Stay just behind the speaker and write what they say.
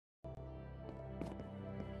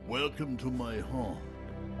Welcome to my home.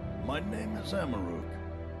 My name is Amaruk,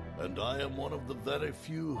 and I am one of the very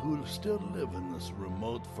few who still live in this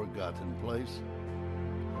remote, forgotten place.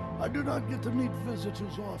 I do not get to meet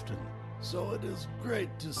visitors often, so it is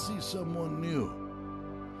great to see someone new.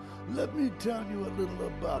 Let me tell you a little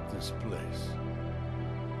about this place.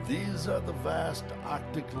 These are the vast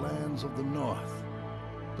Arctic lands of the north.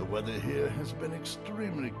 The weather here has been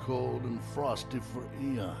extremely cold and frosty for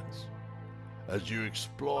eons. As you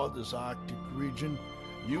explore this Arctic region,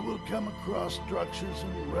 you will come across structures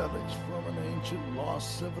and relics from an ancient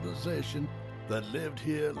lost civilization that lived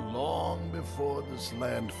here long before this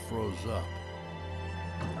land froze up.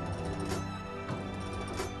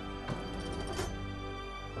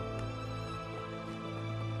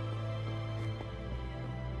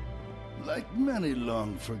 Like many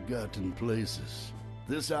long-forgotten places,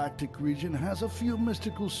 this Arctic region has a few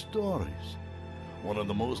mystical stories. One of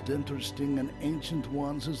the most interesting and ancient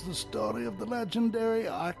ones is the story of the legendary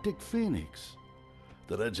Arctic Phoenix.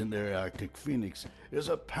 The legendary Arctic Phoenix is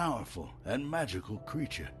a powerful and magical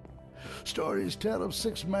creature. Stories tell of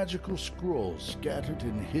 6 magical scrolls scattered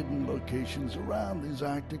in hidden locations around these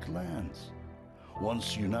Arctic lands.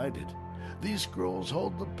 Once united, these scrolls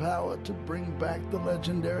hold the power to bring back the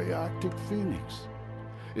legendary Arctic Phoenix.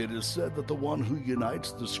 It is said that the one who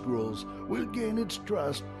unites the scrolls will gain its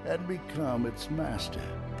trust and become its master.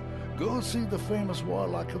 Go see the famous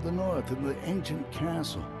Warlock of the North in the ancient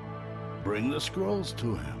castle. Bring the scrolls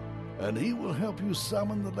to him, and he will help you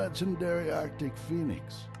summon the legendary Arctic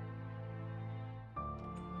Phoenix.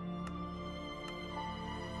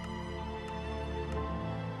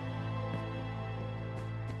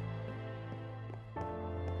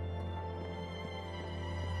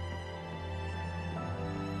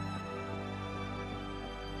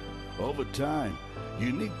 Over time,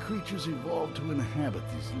 unique creatures evolve to inhabit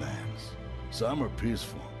these lands. Some are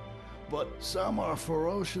peaceful, but some are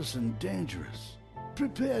ferocious and dangerous.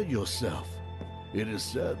 Prepare yourself. It is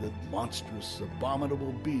said that monstrous,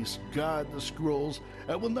 abominable beasts guard the scrolls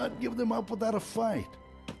and will not give them up without a fight.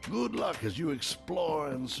 Good luck as you explore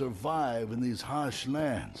and survive in these harsh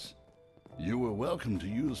lands. You are welcome to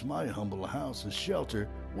use my humble house as shelter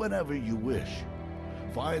whenever you wish.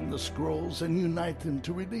 Find the scrolls and unite them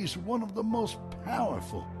to release one of the most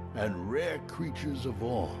powerful and rare creatures of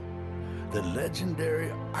all, the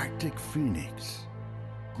legendary Arctic Phoenix.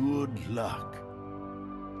 Good luck.